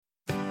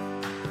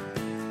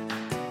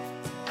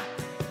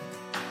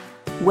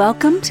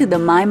Welcome to the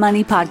My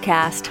Money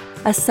Podcast,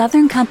 a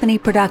Southern Company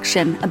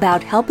production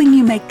about helping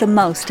you make the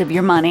most of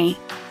your money.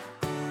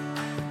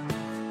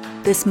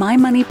 This My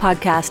Money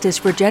Podcast is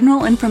for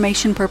general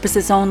information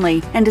purposes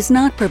only and does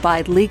not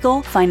provide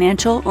legal,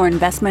 financial, or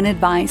investment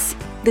advice.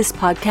 This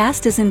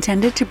podcast is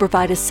intended to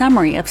provide a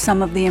summary of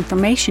some of the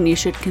information you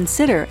should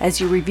consider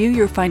as you review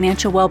your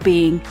financial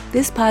well-being.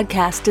 This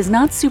podcast does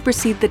not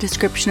supersede the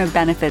description of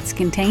benefits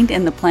contained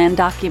in the plan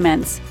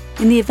documents.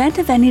 In the event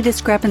of any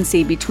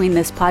discrepancy between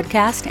this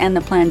podcast and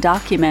the plan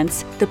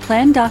documents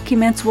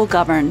will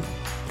govern.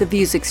 The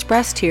views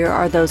expressed here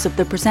are those of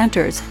the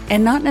presenters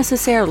and not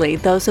necessarily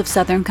those of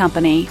Southern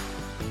Company.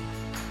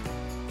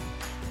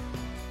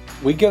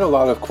 We get a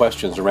lot of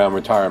questions around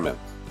retirement.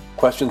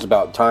 Questions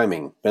about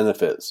timing,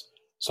 benefits,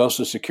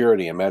 Social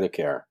Security, and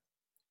Medicare.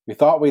 We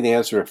thought we'd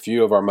answer a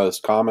few of our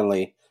most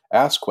commonly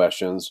asked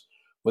questions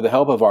with the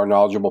help of our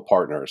knowledgeable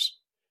partners,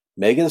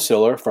 Megan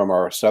Siller from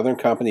our Southern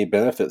Company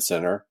Benefit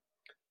Center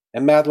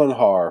and Madeline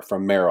Haar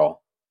from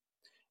Merrill.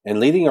 And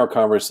leading our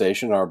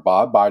conversation are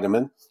Bob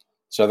Bideman,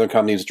 Southern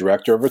Company's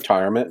Director of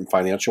Retirement and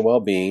Financial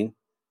Wellbeing,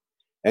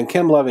 and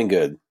Kim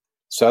Lovingood,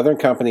 Southern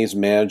Company's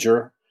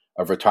Manager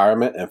of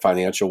Retirement and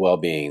Financial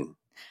Wellbeing.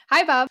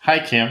 Hi, Bob. Hi,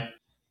 Kim.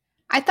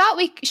 I thought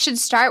we should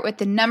start with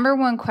the number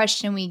one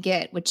question we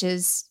get, which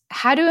is,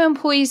 how do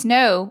employees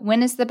know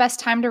when is the best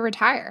time to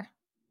retire?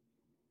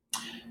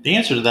 The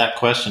answer to that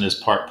question is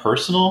part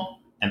personal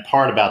and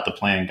part about the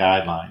plan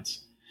guidelines.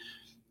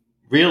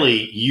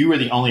 Really, you are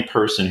the only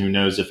person who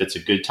knows if it's a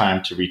good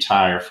time to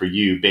retire for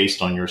you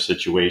based on your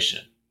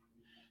situation.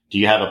 Do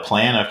you have a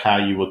plan of how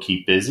you will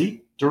keep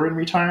busy during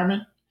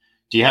retirement?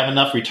 Do you have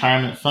enough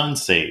retirement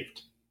funds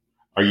saved?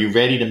 Are you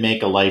ready to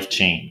make a life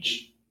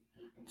change?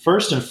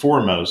 First and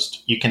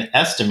foremost, you can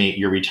estimate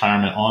your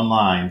retirement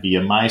online via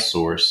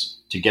MySource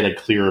to get a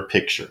clearer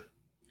picture.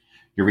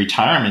 Your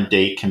retirement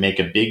date can make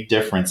a big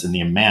difference in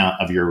the amount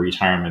of your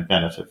retirement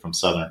benefit from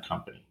Southern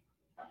Company.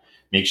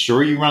 Make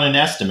sure you run an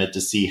estimate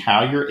to see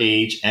how your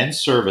age and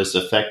service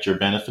affect your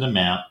benefit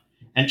amount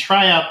and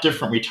try out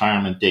different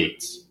retirement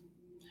dates.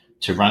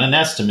 To run an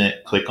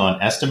estimate, click on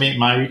Estimate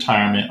My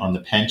Retirement on the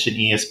Pension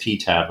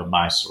ESP tab of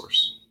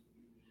MySource.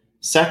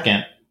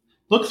 Second,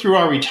 look through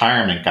our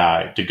retirement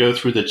guide to go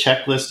through the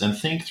checklist and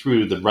think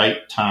through the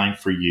right time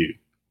for you.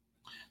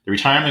 The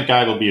retirement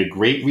guide will be a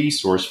great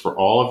resource for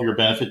all of your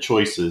benefit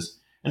choices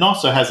and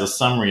also has a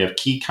summary of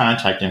key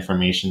contact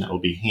information that will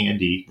be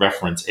handy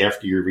reference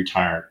after you're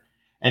retired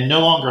and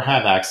no longer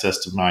have access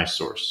to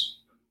MySource.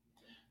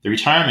 The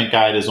retirement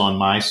guide is on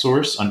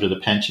MySource under the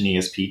Pension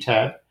ESP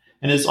tab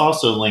and is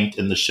also linked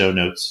in the show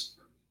notes.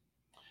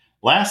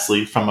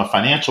 Lastly, from a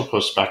financial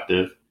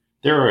perspective,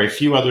 there are a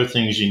few other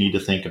things you need to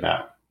think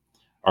about.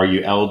 Are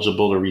you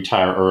eligible to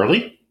retire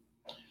early?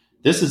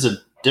 This is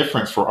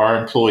different for our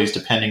employees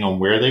depending on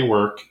where they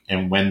work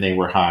and when they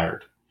were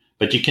hired.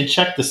 But you can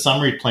check the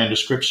summary plan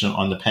description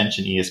on the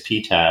Pension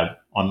ESP tab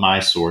on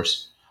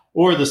MySource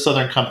or the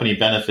Southern Company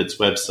Benefits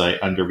website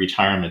under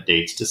retirement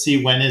dates to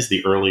see when is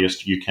the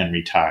earliest you can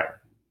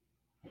retire.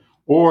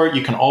 Or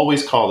you can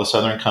always call the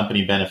Southern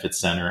Company Benefits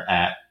Center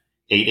at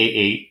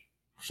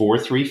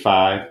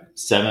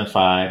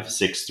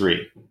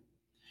 888-435-7563.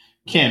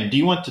 Kim, do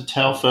you want to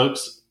tell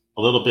folks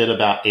a little bit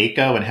about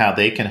ACO and how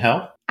they can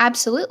help?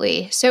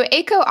 Absolutely. So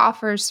ACO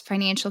offers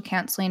financial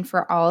counseling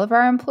for all of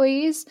our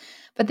employees,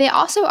 but they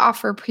also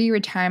offer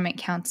pre-retirement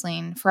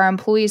counseling for our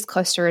employees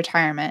close to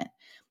retirement.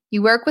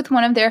 You work with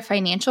one of their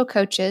financial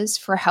coaches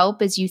for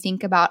help as you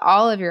think about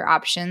all of your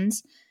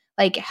options,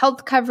 like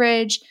health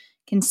coverage,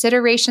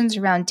 considerations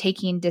around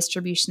taking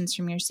distributions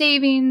from your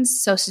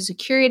savings, Social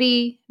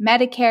Security,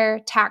 Medicare,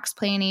 tax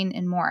planning,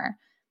 and more.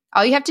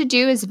 All you have to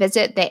do is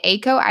visit the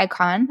ACO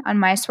icon on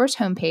MySource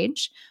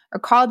homepage or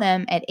call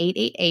them at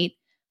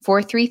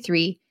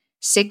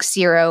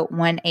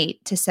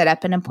 888-433-6018 to set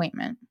up an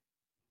appointment.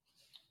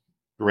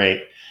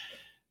 Great.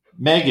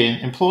 Megan,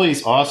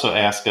 employees also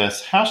ask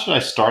us, how should I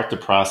start the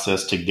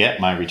process to get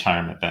my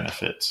retirement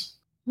benefits?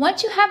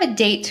 Once you have a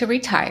date to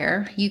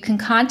retire, you can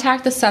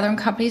contact the Southern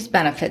Company's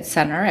Benefits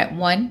Center at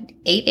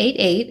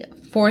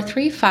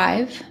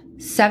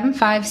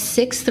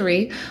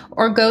 1-888-435-7563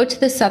 or go to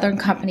the Southern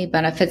Company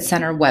Benefits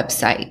Center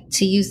website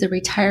to use the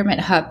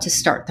Retirement Hub to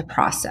start the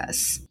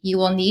process. You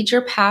will need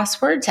your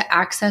password to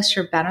access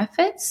your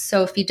benefits,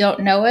 so if you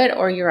don't know it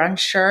or you're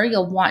unsure,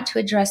 you'll want to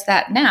address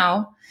that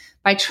now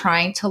by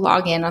trying to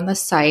log in on the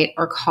site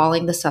or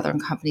calling the Southern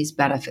Company's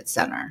Benefits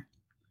Center.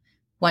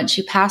 Once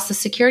you pass the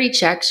security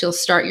checks, you'll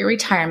start your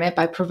retirement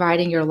by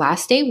providing your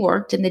last day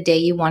worked and the day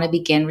you want to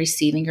begin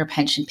receiving your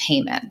pension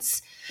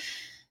payments.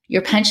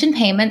 Your pension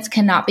payments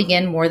cannot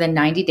begin more than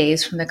 90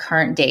 days from the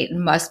current date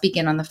and must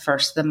begin on the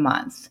first of the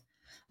month.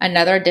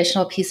 Another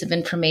additional piece of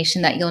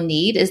information that you'll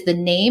need is the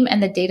name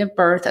and the date of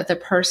birth of the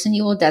person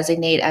you will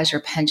designate as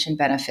your pension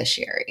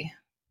beneficiary.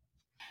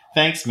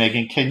 Thanks,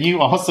 Megan. Can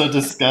you also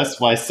discuss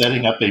why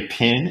setting up a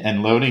PIN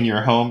and loading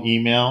your home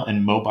email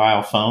and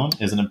mobile phone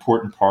is an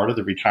important part of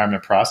the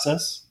retirement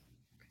process?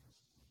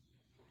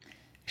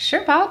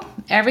 Sure, Bob.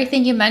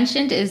 Everything you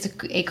mentioned is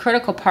a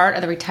critical part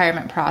of the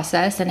retirement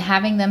process, and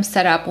having them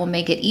set up will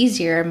make it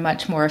easier and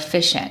much more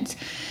efficient.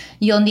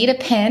 You'll need a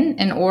PIN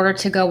in order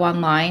to go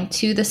online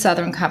to the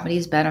Southern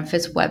Company's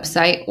Benefits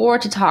website or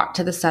to talk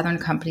to the Southern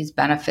Company's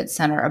Benefits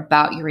Center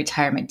about your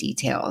retirement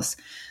details.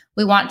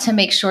 We want to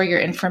make sure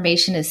your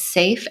information is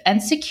safe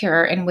and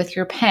secure, and with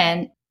your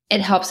PIN,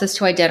 it helps us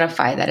to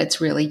identify that it's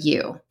really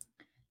you.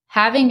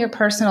 Having your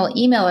personal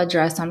email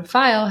address on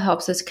file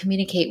helps us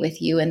communicate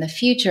with you in the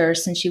future,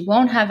 since you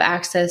won't have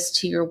access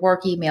to your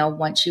work email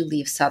once you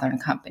leave Southern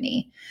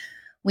Company.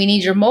 We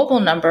need your mobile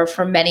number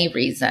for many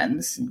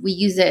reasons. We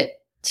use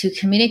it to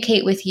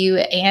communicate with you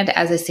and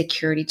as a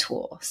security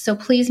tool. So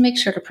please make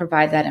sure to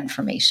provide that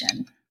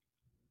information.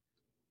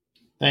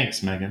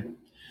 Thanks, Megan.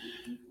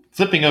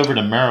 Flipping over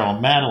to Merrill.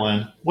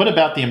 Madeline, what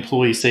about the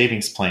employee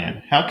savings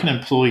plan? How can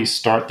employees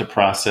start the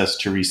process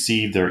to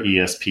receive their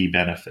ESP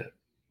benefit?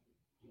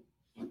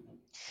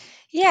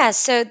 Yeah,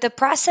 so the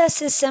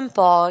process is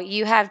simple.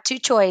 You have two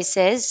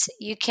choices.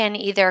 You can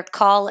either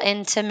call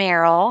into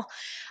Merrill.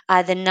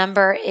 The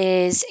number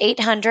is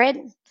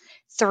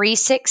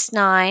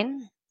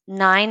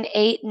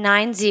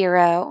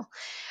 800-369-9890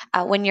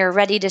 when you're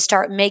ready to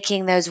start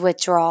making those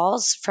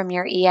withdrawals from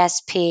your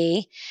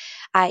ESP.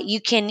 You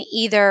can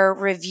either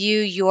review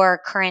your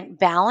current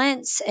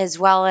balance as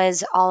well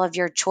as all of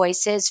your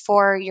choices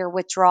for your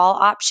withdrawal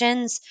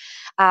options.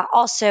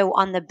 Also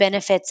on the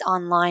Benefits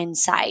Online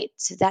site.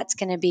 So that's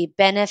going to be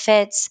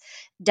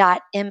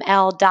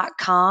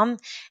benefits.ml.com.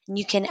 And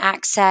you can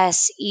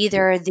access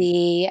either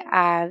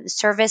the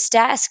service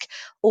desk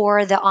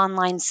or the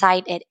online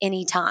site at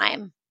any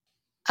time.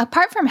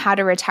 Apart from how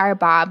to retire,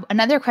 Bob,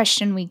 another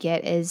question we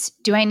get is,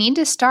 do I need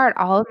to start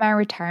all of my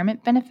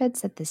retirement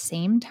benefits at the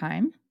same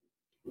time?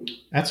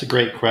 That's a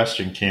great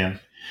question, Kim.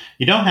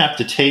 You don't have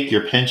to take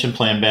your pension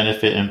plan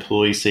benefit and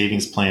employee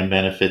savings plan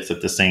benefits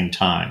at the same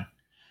time.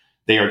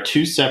 They are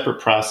two separate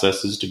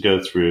processes to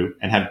go through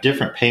and have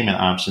different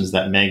payment options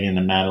that Megan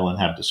and Madeline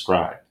have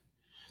described.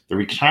 The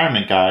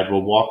retirement guide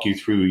will walk you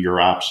through your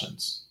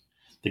options.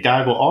 The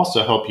guide will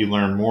also help you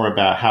learn more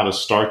about how to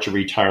start your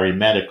retiree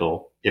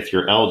medical if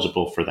you're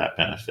eligible for that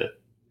benefit.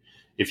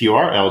 If you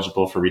are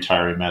eligible for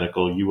retiree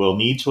medical, you will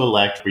need to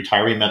elect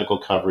retiree medical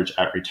coverage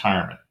at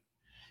retirement.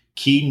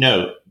 Key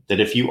note that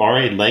if you are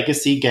a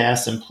legacy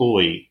gas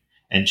employee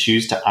and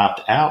choose to opt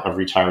out of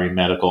retiree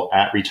medical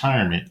at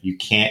retirement, you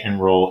can't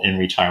enroll in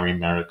retiree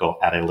medical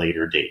at a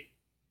later date.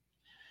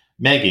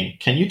 Megan,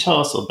 can you tell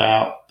us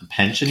about the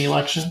pension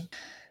election?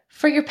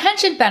 For your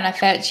pension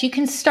benefits, you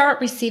can start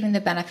receiving the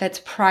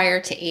benefits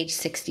prior to age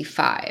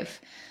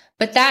 65,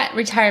 but that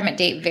retirement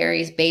date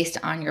varies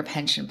based on your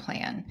pension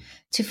plan.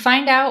 To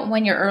find out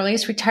when your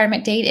earliest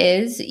retirement date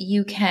is,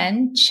 you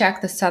can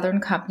check the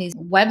Southern Company's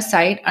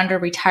website under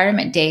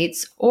retirement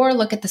dates or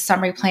look at the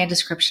summary plan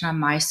description on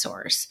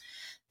MySource.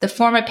 The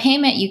form of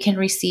payment you can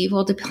receive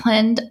will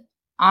depend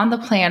on the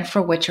plan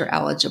for which you're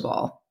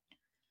eligible.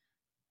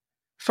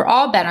 For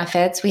all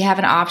benefits, we have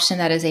an option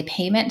that is a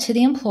payment to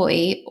the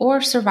employee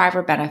or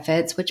survivor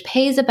benefits, which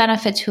pays a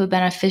benefit to a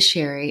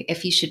beneficiary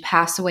if you should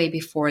pass away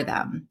before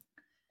them.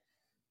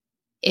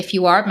 If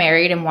you are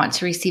married and want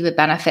to receive a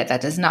benefit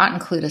that does not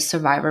include a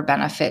survivor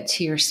benefit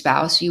to your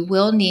spouse, you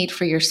will need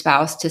for your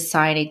spouse to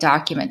sign a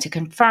document to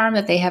confirm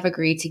that they have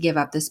agreed to give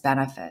up this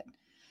benefit.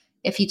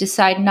 If you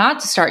decide not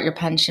to start your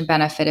pension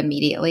benefit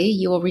immediately,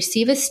 you will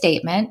receive a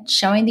statement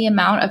showing the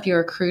amount of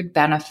your accrued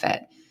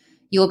benefit.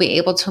 You will be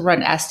able to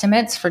run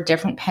estimates for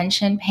different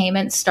pension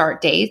payment start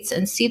dates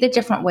and see the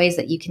different ways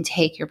that you can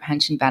take your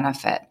pension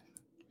benefit.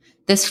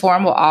 This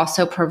form will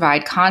also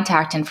provide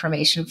contact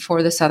information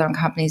for the Southern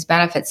Company's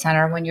Benefits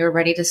Center when you're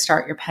ready to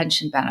start your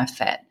pension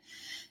benefit.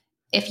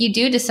 If you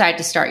do decide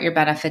to start your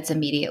benefits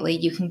immediately,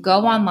 you can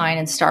go online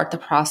and start the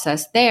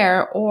process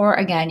there, or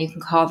again, you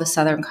can call the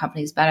Southern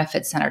Company's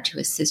Benefits Center to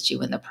assist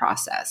you in the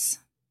process.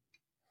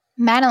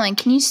 Madeline,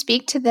 can you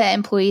speak to the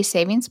employee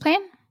savings plan?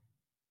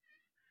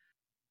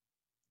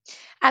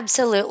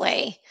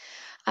 Absolutely.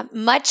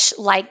 Much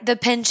like the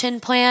pension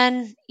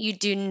plan, you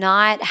do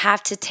not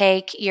have to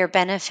take your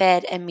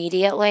benefit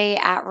immediately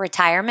at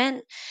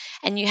retirement,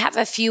 and you have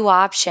a few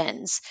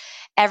options.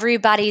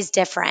 Everybody's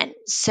different.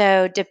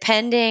 So,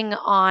 depending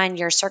on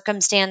your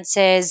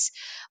circumstances,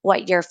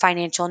 what your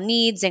financial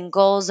needs and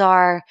goals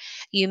are,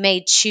 you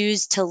may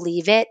choose to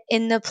leave it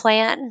in the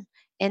plan,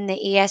 in the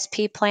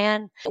ESP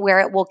plan, where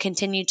it will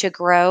continue to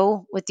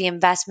grow with the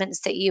investments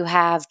that you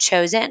have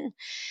chosen.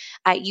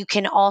 You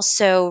can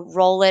also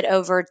roll it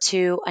over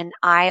to an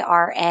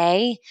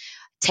IRA,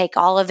 take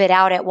all of it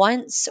out at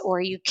once, or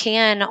you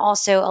can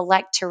also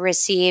elect to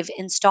receive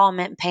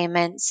installment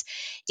payments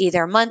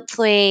either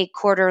monthly,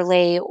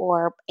 quarterly,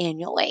 or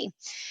annually.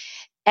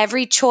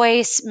 Every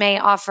choice may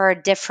offer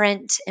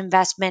different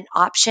investment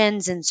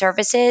options and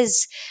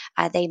services.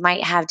 They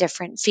might have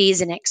different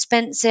fees and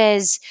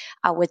expenses,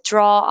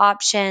 withdrawal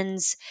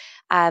options,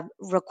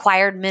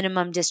 required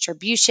minimum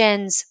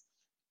distributions.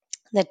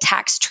 The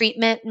tax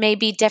treatment may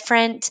be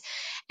different,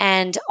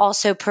 and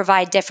also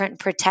provide different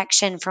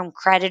protection from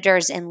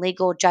creditors and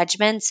legal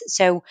judgments.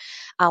 So,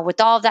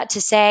 with all of that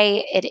to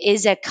say, it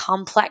is a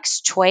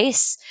complex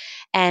choice,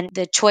 and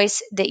the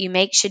choice that you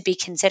make should be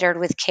considered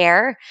with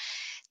care.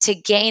 To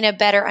gain a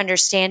better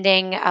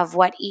understanding of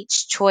what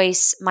each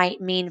choice might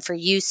mean for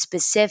you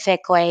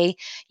specifically,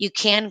 you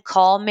can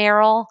call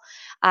Merrill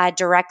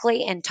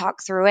directly and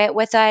talk through it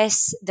with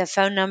us. The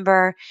phone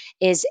number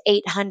is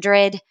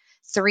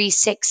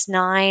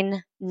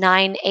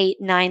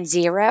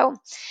 800-369-9890,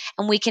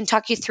 and we can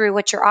talk you through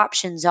what your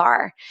options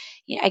are.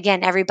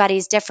 Again,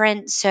 everybody's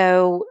different,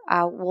 so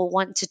we'll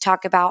want to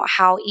talk about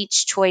how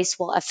each choice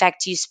will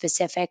affect you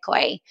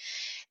specifically.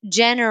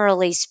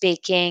 Generally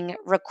speaking,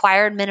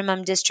 required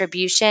minimum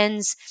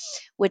distributions,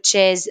 which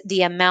is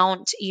the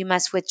amount you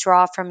must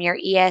withdraw from your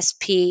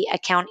ESP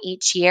account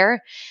each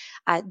year,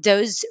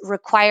 those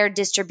required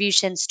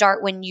distributions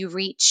start when you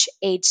reach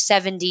age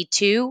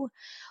 72,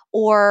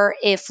 or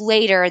if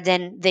later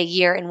than the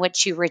year in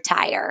which you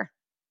retire.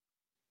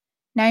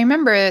 Now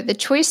remember, the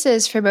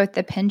choices for both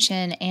the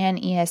pension and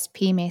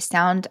ESP may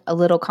sound a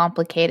little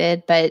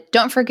complicated, but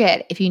don't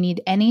forget, if you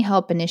need any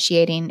help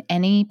initiating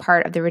any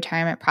part of the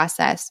retirement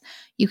process,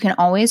 you can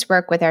always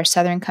work with our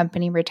Southern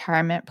Company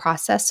Retirement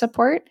Process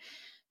Support.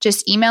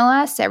 Just email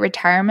us at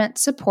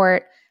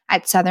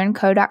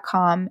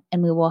retirementsupport@southernco.com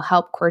and we will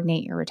help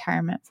coordinate your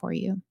retirement for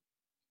you.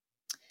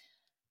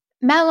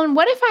 Madeline,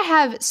 what if I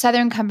have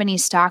Southern Company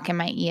stock in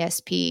my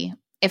ESP?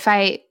 If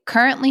I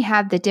currently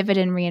have the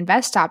dividend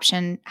reinvest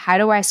option, how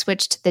do I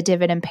switch to the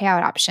dividend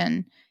payout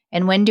option?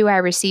 And when do I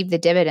receive the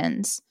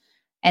dividends?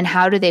 And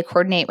how do they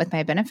coordinate with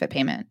my benefit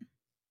payment?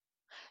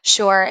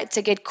 Sure, it's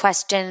a good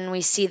question. We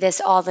see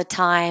this all the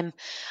time.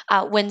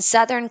 When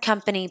Southern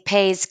Company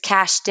pays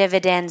cash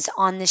dividends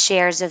on the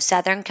shares of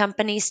Southern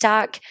Company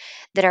stock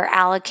that are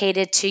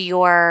allocated to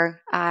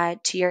your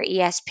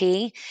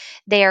ESP,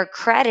 they are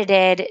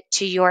credited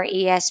to your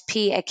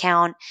ESP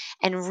account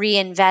and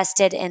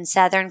reinvested in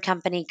Southern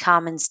Company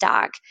common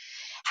stock.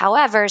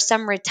 However,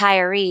 some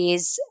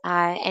retirees,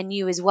 and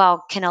you as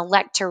well, can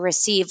elect to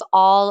receive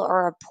all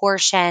or a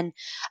portion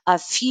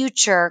of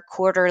future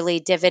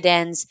quarterly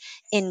dividends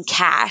in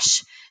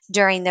cash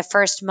during the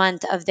first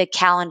month of the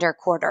calendar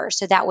quarter.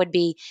 So that would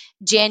be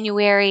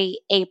January,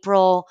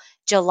 April,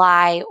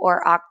 July,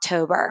 or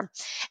October.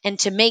 And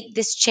to make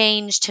this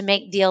change, to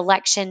make the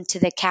election to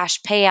the cash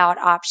payout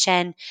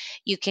option,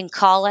 you can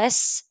call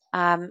us.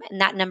 And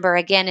that number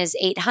again is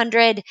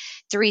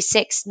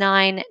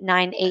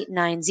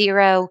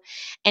 800-369-9890.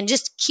 And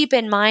just keep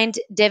in mind,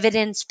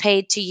 dividends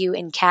paid to you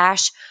in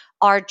cash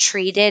are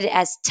treated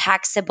as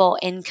taxable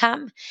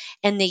income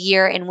in the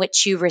year in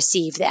which you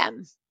receive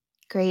them.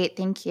 Great,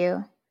 thank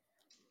you.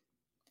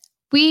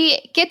 We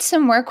get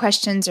some more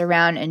questions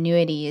around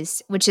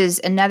annuities, which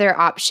is another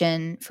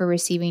option for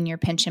receiving your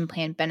pension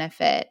plan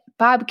benefit.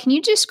 Bob, can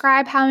you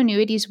describe how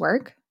annuities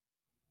work?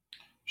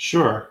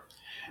 Sure.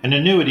 An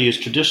annuity is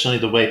traditionally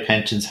the way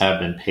pensions have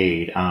been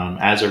paid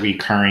as a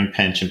recurring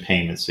pension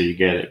payment, so you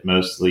get it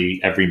mostly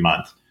every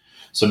month.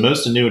 So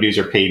most annuities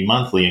are paid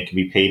monthly and can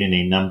be paid in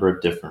a number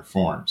of different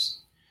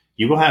forms.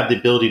 You will have the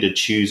ability to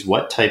choose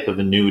what type of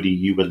annuity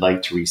you would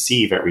like to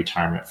receive at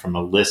retirement from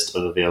a list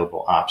of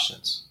available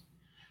options.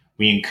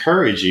 We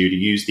encourage you to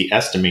use the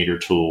estimator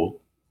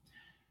tool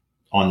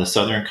on the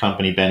Southern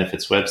Company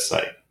Benefits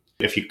website.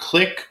 If you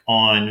click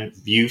on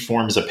View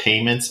Forms of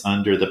Payments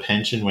under the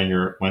pension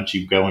once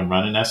you go and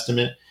run an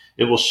estimate,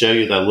 it will show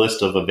you the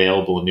list of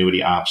available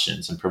annuity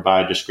options and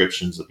provide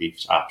descriptions of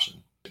each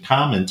option. The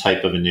common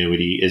type of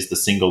annuity is the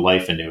single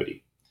life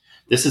annuity.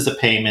 This is a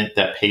payment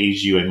that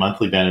pays you a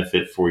monthly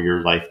benefit for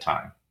your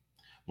lifetime.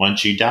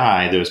 Once you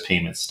die, those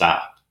payments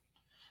stop.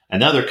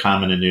 Another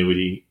common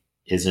annuity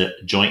is a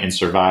joint and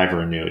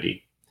survivor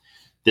annuity.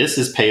 This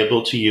is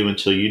payable to you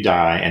until you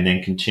die and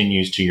then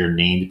continues to your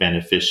named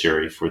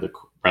beneficiary for the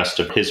rest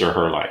of his or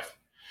her life.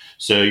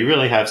 So you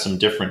really have some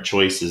different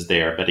choices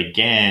there. But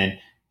again,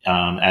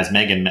 as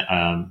Megan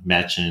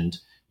mentioned,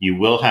 you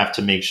will have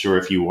to make sure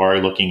if you are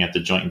looking at the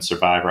joint and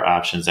survivor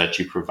options that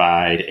you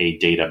provide a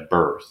date of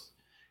birth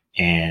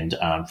and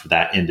for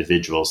that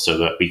individual so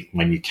that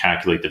when you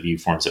calculate the View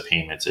Forms of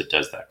Payments, it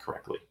does that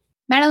correctly.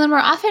 Madeline, we're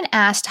often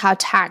asked how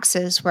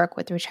taxes work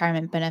with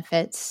retirement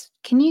benefits.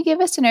 Can you give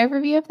us an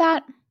overview of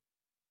that?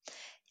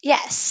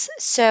 Yes.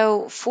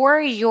 So for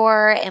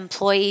your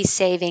employee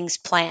savings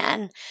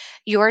plan,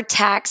 your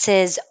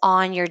taxes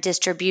on your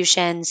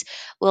distributions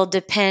will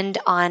depend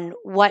on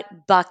what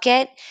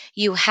bucket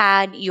you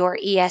had your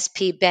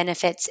ESP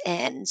benefits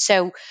in.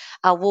 So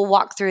we'll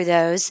walk through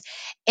those.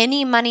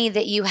 Any money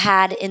that you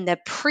had in the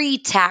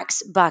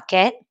pre-tax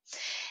bucket,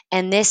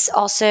 and this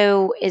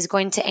also is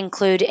going to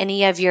include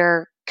any of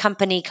your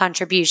company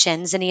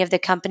contributions, any of the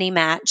company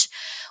match,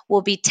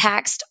 will be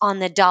taxed on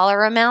the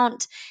dollar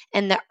amount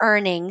and the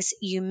earnings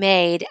you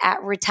made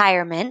at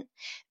retirement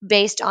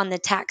based on the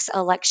tax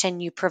election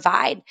you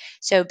provide.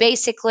 So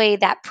basically,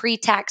 that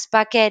pre-tax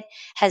bucket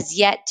has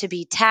yet to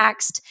be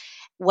taxed.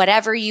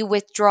 Whatever you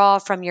withdraw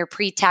from your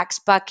pre-tax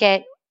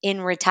bucket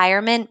in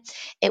retirement,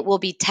 it will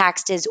be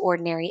taxed as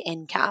ordinary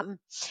income.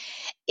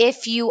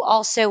 If you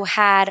also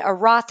had a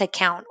Roth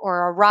account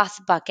or a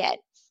Roth bucket,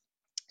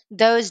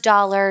 those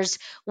dollars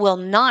will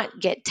not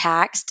get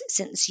taxed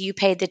since you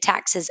paid the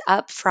taxes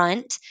up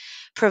front,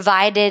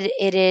 provided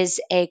it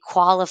is a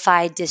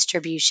qualified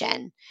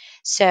distribution.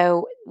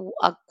 So,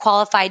 a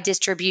qualified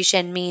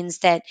distribution means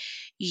that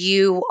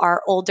you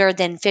are older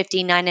than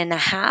 59 and a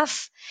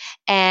half,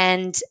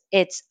 and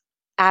it's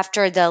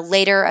after the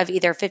later of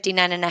either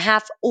 59 and a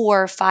half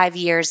or 5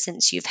 years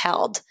since you've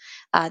held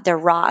the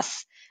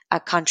Roth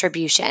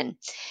contribution.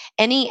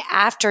 Any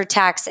after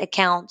tax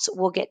accounts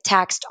will get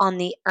taxed on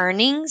the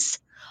earnings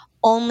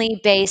only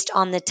based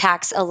on the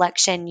tax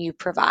election you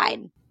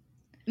provide.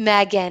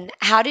 Megan,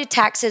 how do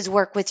taxes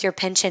work with your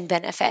pension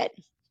benefit?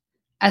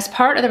 As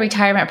part of the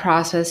retirement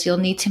process, you'll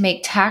need to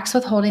make tax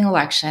withholding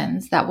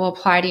elections that will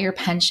apply to your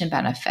pension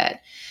benefit.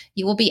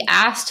 You will be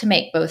asked to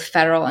make both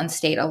federal and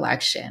state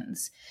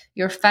elections.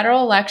 Your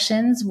federal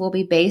elections will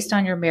be based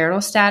on your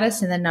marital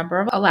status and the number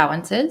of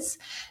allowances.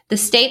 The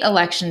state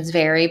elections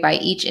vary by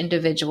each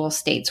individual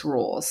state's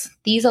rules.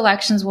 These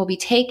elections will be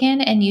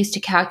taken and used to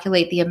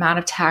calculate the amount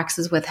of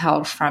taxes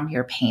withheld from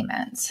your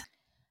payments.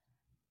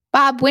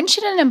 Bob, when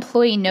should an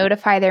employee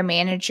notify their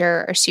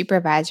manager or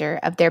supervisor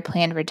of their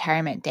planned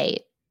retirement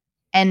date?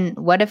 And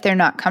what if they're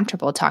not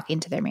comfortable talking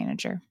to their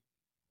manager?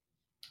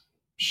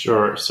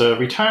 Sure. So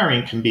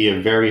retiring can be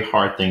a very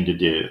hard thing to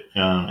do.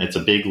 It's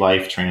a big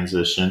life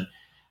transition.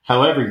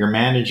 However, your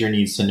manager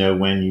needs to know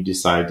when you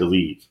decide to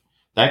leave.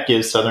 That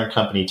gives Southern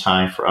Company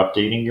time for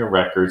updating your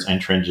records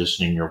and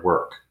transitioning your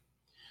work.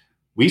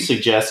 We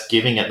suggest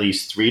giving at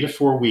least 3 to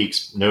 4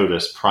 weeks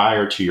notice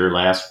prior to your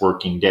last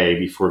working day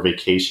before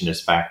vacation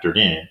is factored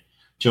in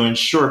to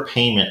ensure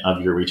payment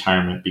of your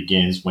retirement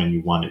begins when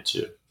you want it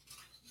to.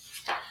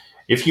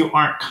 If you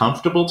aren't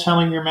comfortable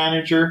telling your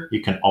manager,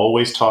 you can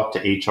always talk to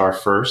HR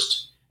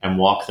first and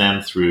walk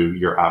them through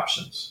your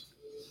options.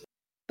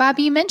 Bob,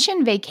 you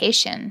mentioned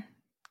vacation.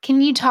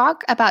 Can you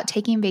talk about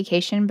taking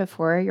vacation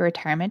before your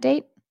retirement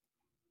date?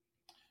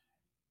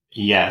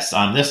 Yes,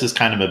 this is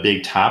kind of a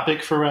big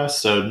topic for us.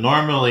 So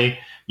normally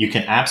you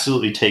can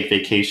absolutely take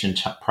vacation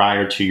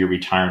prior to your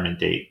retirement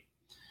date.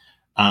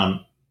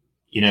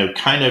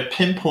 Kind of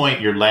pinpoint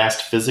your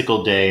last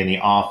physical day in the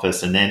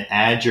office and then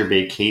add your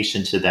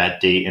vacation to that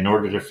date in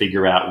order to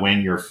figure out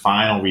when your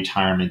final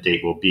retirement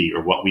date will be,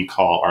 or what we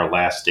call our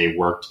last day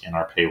worked in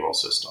our payroll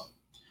system.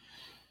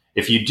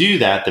 If you do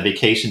that, the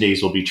vacation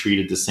days will be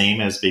treated the same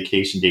as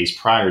vacation days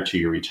prior to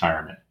your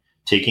retirement,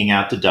 taking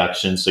out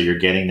deductions so you're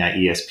getting that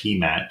ESP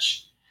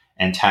match,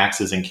 and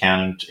taxes and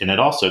counting, and it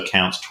also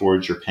counts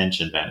towards your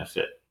pension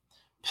benefit.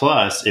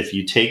 Plus, if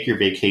you take your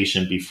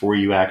vacation before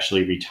you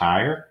actually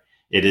retire,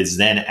 it is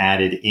then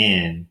added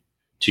in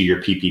to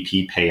your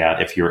PPP payout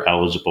if you're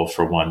eligible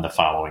for one the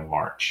following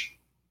March.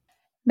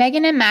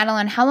 Megan and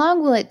Madeline, how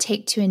long will it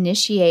take to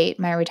initiate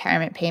my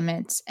retirement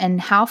payments, and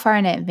how far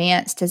in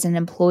advance does an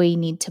employee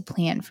need to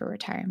plan for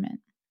retirement?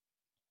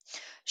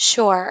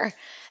 Sure.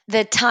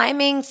 The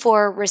timing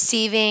for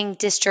receiving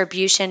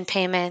distribution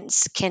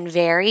payments can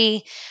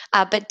vary,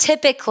 but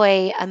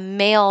typically a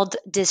mailed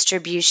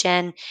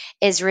distribution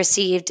is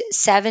received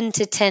 7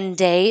 to 10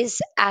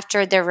 days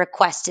after the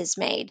request is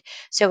made.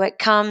 So it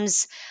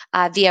comes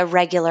via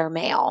regular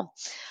mail.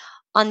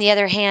 On the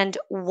other hand,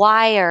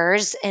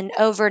 wires and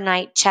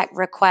overnight check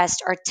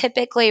requests are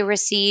typically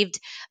received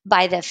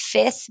by the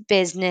 5th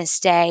business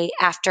day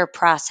after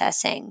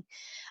processing.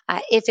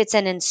 If it's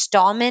an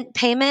installment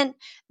payment,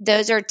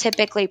 those are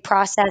typically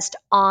processed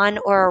on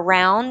or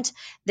around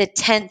the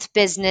 10th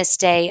business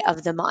day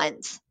of the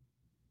month.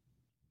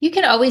 You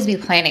can always be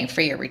planning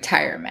for your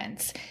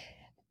retirement.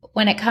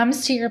 When it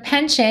comes to your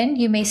pension,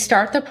 you may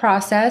start the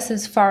process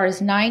as far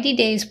as 90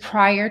 days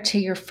prior to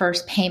your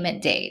first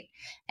payment date.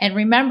 And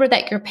remember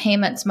that your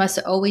payments must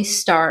always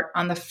start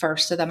on the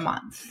first of the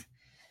month.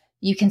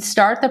 You can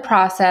start the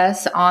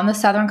process on the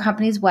Southern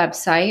Company's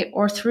website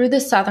or through the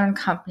Southern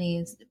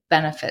Company's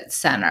Benefits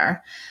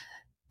Center.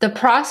 The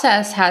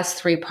process has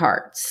 3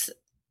 parts.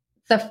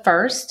 The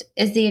first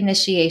is the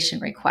initiation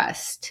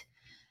request.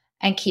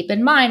 And keep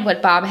in mind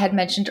what Bob had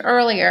mentioned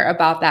earlier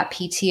about that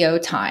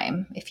PTO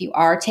time. If you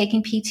are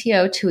taking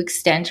PTO to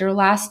extend your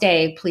last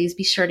day, please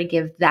be sure to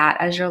give that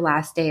as your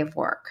last day of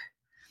work.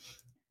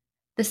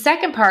 The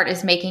second part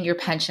is making your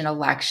pension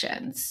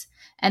elections.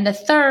 And the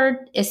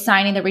third is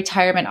signing the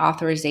retirement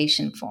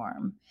authorization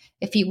form.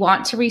 If you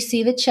want to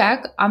receive a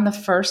check on the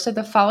first of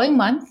the following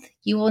month,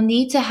 you will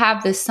need to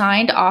have the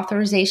signed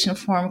authorization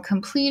form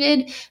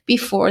completed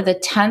before the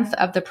 10th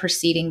of the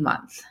preceding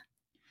month.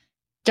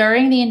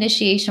 During the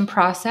initiation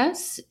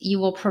process, you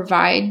will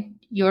provide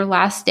your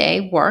last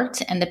day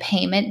worked and the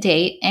payment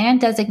date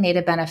and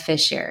designated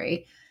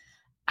beneficiary.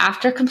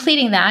 After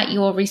completing that, you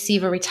will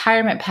receive a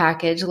retirement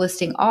package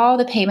listing all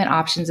the payment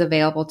options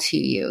available to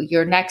you,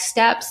 your next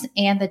steps,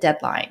 and the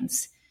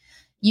deadlines.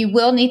 You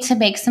will need to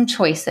make some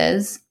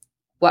choices.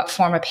 What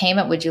form of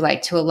payment would you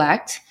like to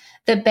elect?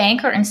 The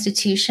bank or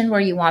institution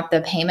where you want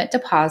the payment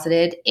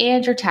deposited,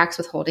 and your tax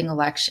withholding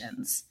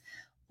elections.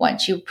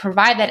 Once you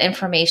provide that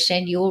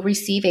information, you will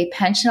receive a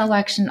pension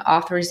election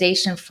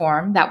authorization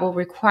form that will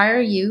require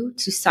you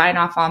to sign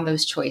off on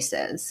those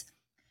choices.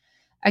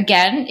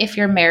 Again, if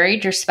you're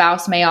married, your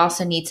spouse may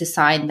also need to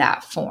sign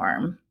that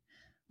form.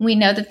 We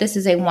know that this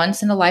is a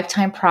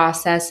once-in-a-lifetime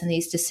process and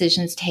these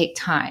decisions take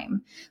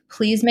time.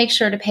 Please make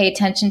sure to pay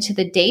attention to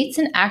the dates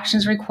and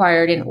actions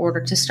required in order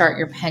to start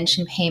your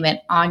pension payment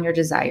on your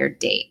desired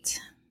date.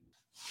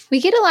 We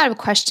get a lot of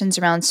questions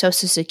around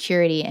Social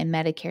Security and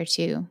Medicare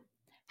too.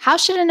 How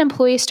should an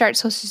employee start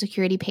Social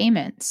Security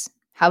payments?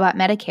 How about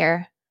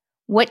Medicare?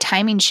 What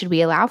timing should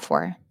we allow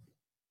for?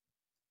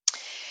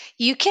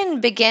 You can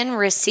begin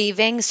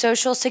receiving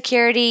Social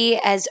Security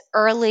as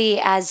early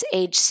as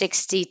age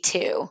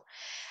 62.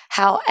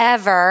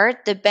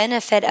 However, the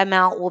benefit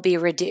amount will be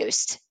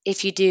reduced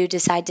if you do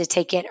decide to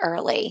take it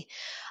early.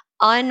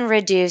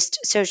 Unreduced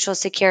Social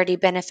Security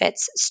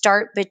benefits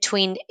start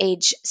between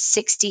age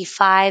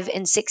 65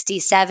 and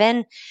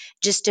 67,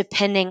 just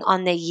depending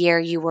on the year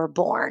you were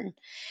born.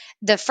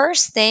 The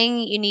first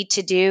thing you need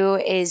to do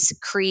is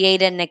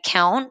create an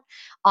account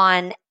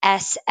on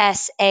ssa.gov.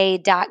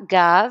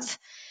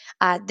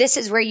 This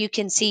is where you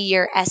can see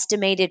your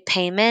estimated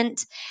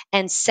payment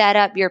and set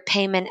up your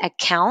payment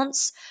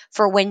accounts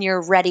for when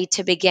you're ready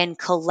to begin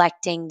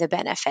collecting the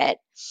benefit.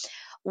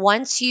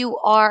 Once you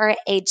are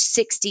age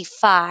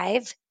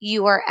 65,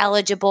 you are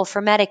eligible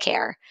for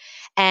Medicare.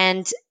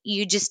 And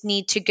you just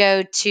need to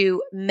go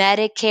to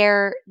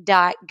medicare.gov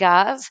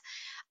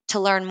to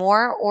learn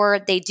more, or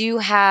they do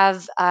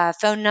have a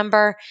phone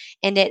number,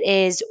 and it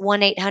is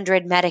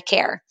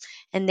 1-800-MEDICARE,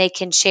 and they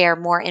can share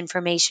more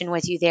information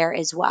with you there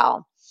as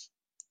well.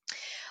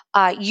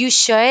 You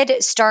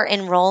should start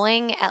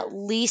enrolling at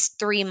least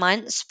 3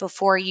 months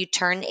before you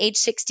turn age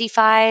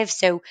 65.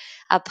 So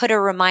put a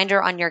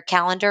reminder on your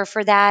calendar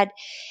for that.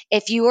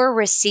 If you are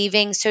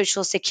receiving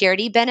Social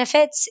Security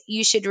benefits,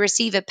 you should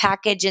receive a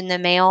package in the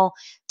mail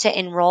to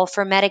enroll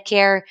for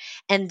Medicare,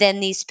 and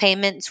then these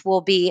payments will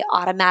be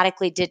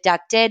automatically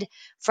deducted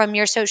from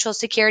your Social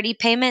Security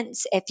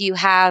payments if you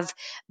have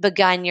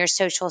begun your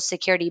Social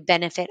Security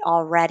benefit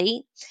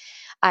already.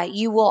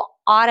 You will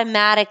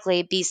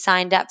automatically be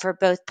signed up for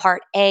both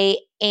Part A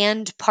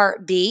and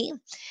Part B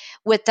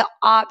with the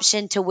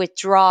option to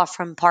withdraw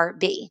from Part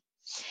B.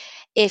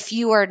 If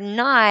you are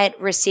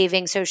not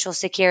receiving Social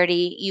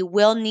Security, you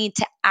will need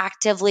to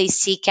actively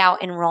seek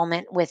out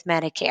enrollment with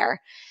Medicare.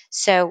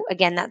 So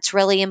again, that's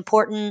really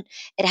important.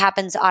 It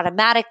happens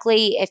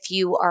automatically if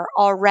you are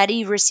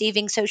already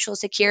receiving Social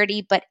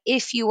Security, but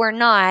if you are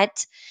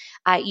not,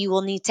 you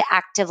will need to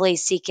actively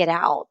seek it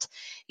out.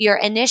 Your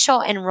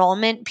initial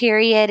enrollment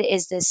period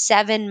is the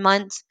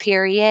 7-month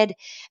period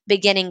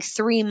beginning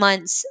 3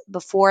 months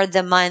before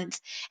the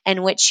month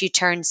in which you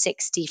turn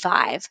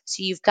 65.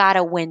 So you've got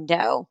a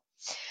window.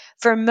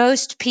 For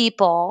most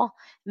people,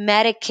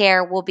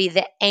 Medicare will be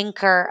the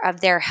anchor of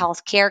their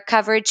health care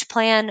coverage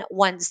plan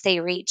once they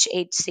reach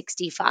age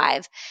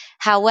 65.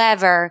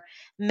 However,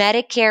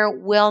 Medicare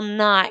will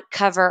not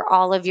cover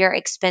all of your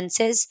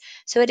expenses,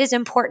 so it is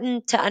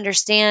important to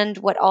understand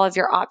what all of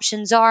your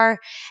options are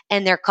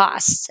and their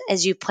costs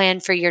as you plan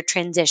for your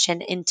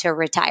transition into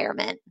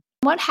retirement.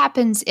 What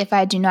happens if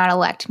I do not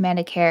elect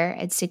Medicare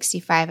at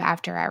 65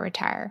 after I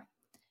retire?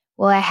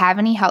 Will I have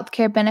any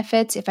healthcare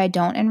benefits if I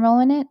don't enroll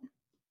in it?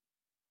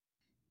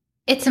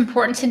 It's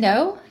important to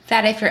know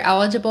that if you're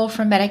eligible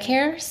for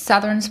Medicare,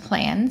 Southern's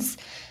plans,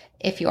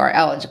 if you are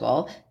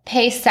eligible,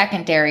 pay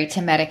secondary to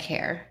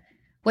Medicare.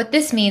 What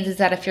this means is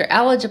that if you're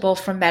eligible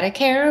for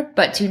Medicare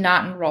but do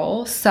not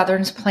enroll,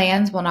 Southern's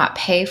plans will not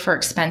pay for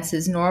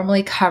expenses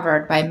normally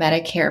covered by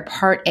Medicare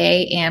Part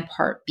A and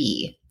Part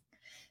B.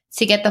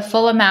 To get the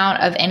full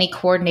amount of any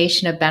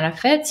coordination of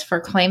benefits for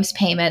claims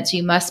payments,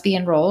 you must be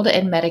enrolled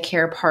in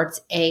Medicare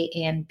Parts A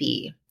and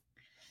B.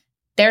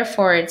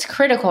 Therefore, it's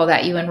critical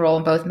that you enroll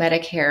in both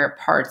Medicare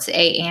Parts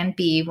A and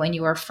B when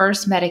you are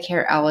first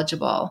Medicare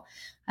eligible.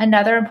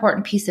 Another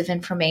important piece of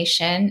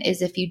information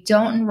is if you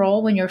don't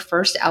enroll when you're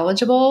first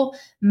eligible,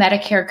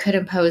 Medicare could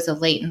impose a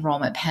late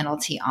enrollment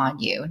penalty on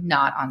you,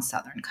 not on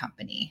Southern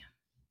Company.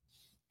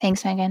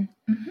 Thanks, Megan.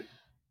 Mm-hmm.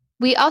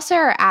 We also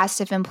are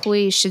asked if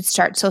employees should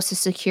start Social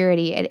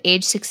Security at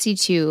age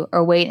 62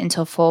 or wait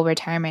until full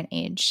retirement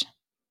age.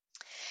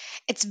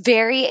 It's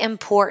very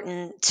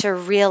important to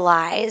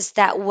realize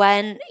that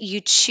when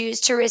you choose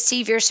to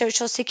receive your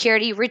Social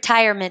Security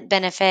retirement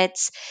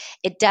benefits,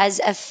 it does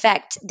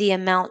affect the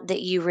amount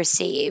that you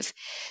receive.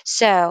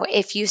 So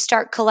if you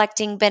start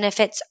collecting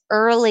benefits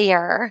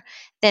earlier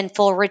than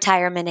full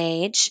retirement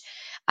age,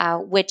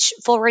 which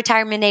full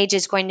retirement age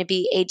is going to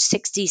be age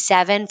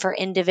 67 for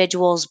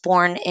individuals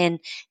born in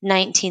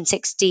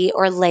 1960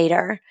 or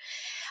later.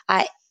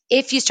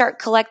 If you start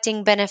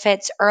collecting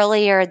benefits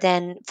earlier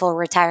than full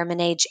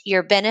retirement age,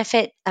 your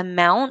benefit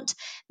amount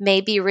may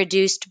be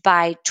reduced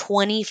by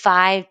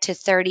 25 to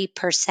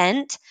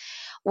 30%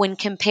 when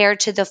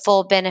compared to the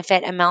full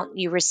benefit amount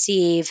you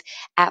receive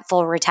at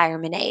full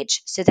retirement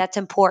age. So that's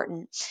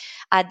important.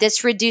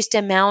 This reduced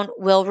amount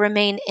will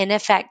remain in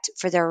effect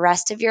for the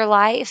rest of your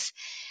life.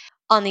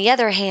 On the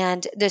other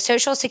hand, the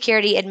Social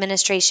Security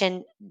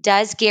Administration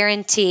does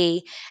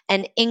guarantee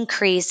an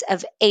increase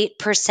of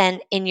 8%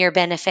 in your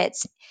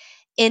benefits,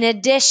 in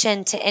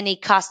addition to any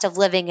cost of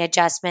living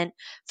adjustment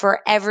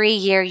for every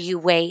year you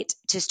wait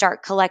to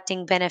start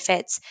collecting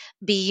benefits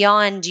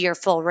beyond your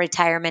full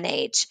retirement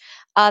age,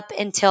 up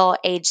until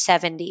age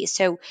 70.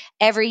 So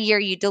every year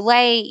you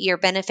delay, your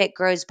benefit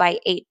grows by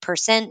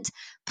 8%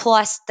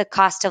 plus the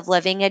cost of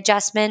living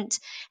adjustment,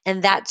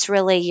 and that's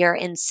really your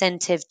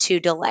incentive to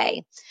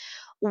delay.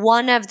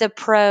 One of the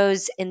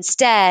pros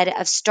instead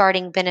of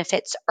starting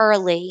benefits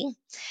early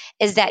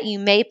is that you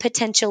may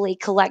potentially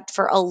collect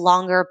for a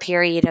longer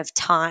period of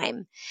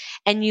time,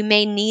 and you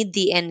may need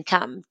the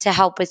income to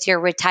help with your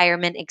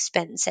retirement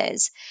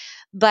expenses.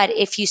 But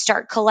if you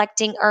start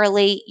collecting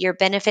early, your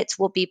benefits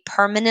will be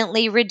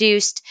permanently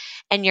reduced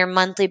and your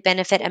monthly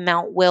benefit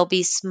amount will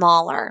be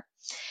smaller.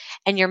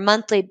 And your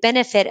monthly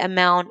benefit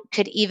amount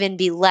could even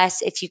be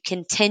less if you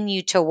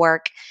continue to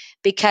work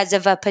because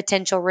of a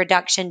potential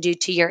reduction due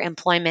to your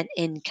employment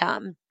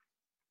income.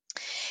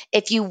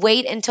 If you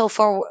wait until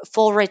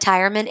full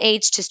retirement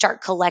age to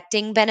start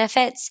collecting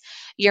benefits,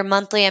 your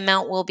monthly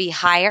amount will be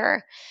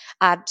higher.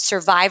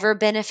 Survivor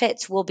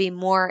benefits will be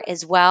more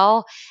as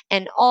well.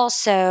 And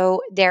also,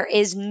 there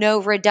is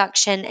no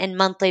reduction in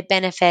monthly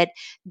benefit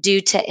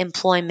due to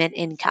employment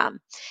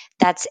income.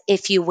 That's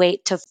if you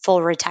wait to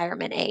full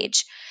retirement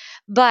age.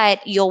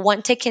 But you'll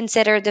want to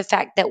consider the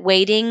fact that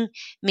waiting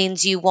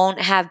means you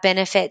won't have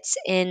benefits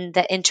in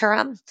the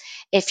interim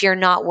if you're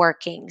not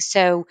working.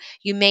 So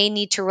you may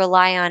need to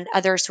rely on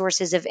other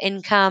sources of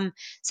income,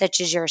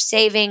 such as your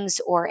savings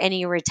or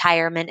any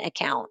retirement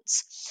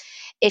accounts.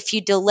 If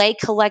you delay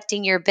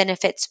collecting your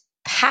benefits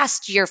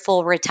past your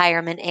full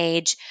retirement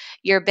age,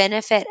 your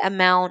benefit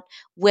amount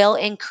will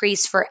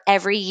increase for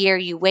every year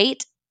you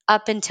wait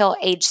up until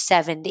age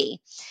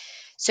 70.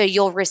 So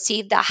you'll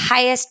receive the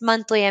highest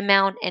monthly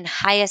amount and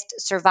highest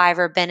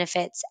survivor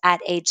benefits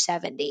at age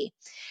 70.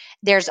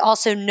 There's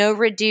also no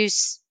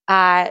reduced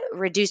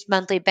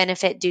monthly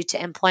benefit due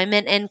to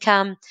employment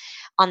income.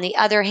 On the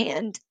other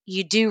hand,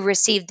 you do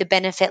receive the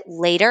benefit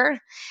later.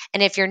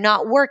 And if you're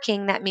not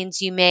working, that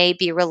means you may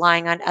be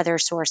relying on other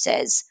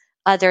sources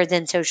other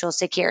than Social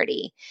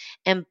Security.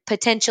 And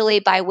potentially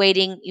by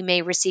waiting, you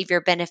may receive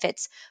your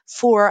benefits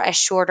for a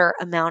shorter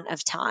amount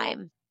of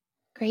time.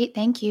 Great,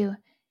 thank you.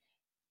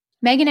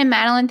 Megan and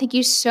Madeline, thank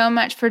you so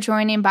much for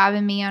joining Bob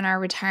and me on our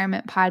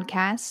retirement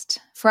podcast.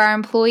 For our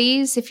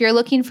employees, if you're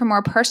looking for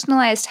more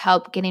personalized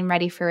help getting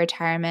ready for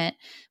retirement,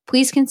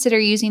 please consider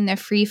using the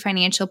free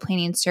financial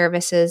planning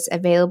services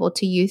available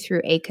to you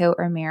through ACO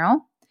or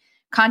Merrill.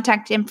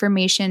 Contact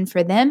information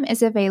for them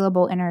is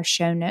available in our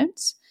show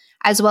notes,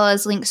 as well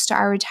as links to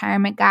our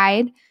retirement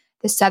guide,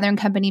 the Southern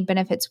Company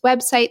Benefits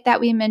website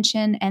that we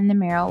mentioned, and the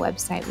Merrill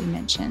website we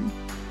mentioned.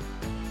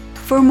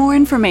 For more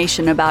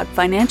information about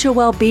financial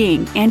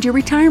well-being and your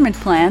retirement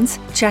plans,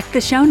 check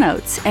the show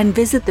notes and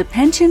visit the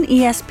Pension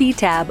ESP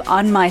tab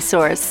on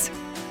MySource.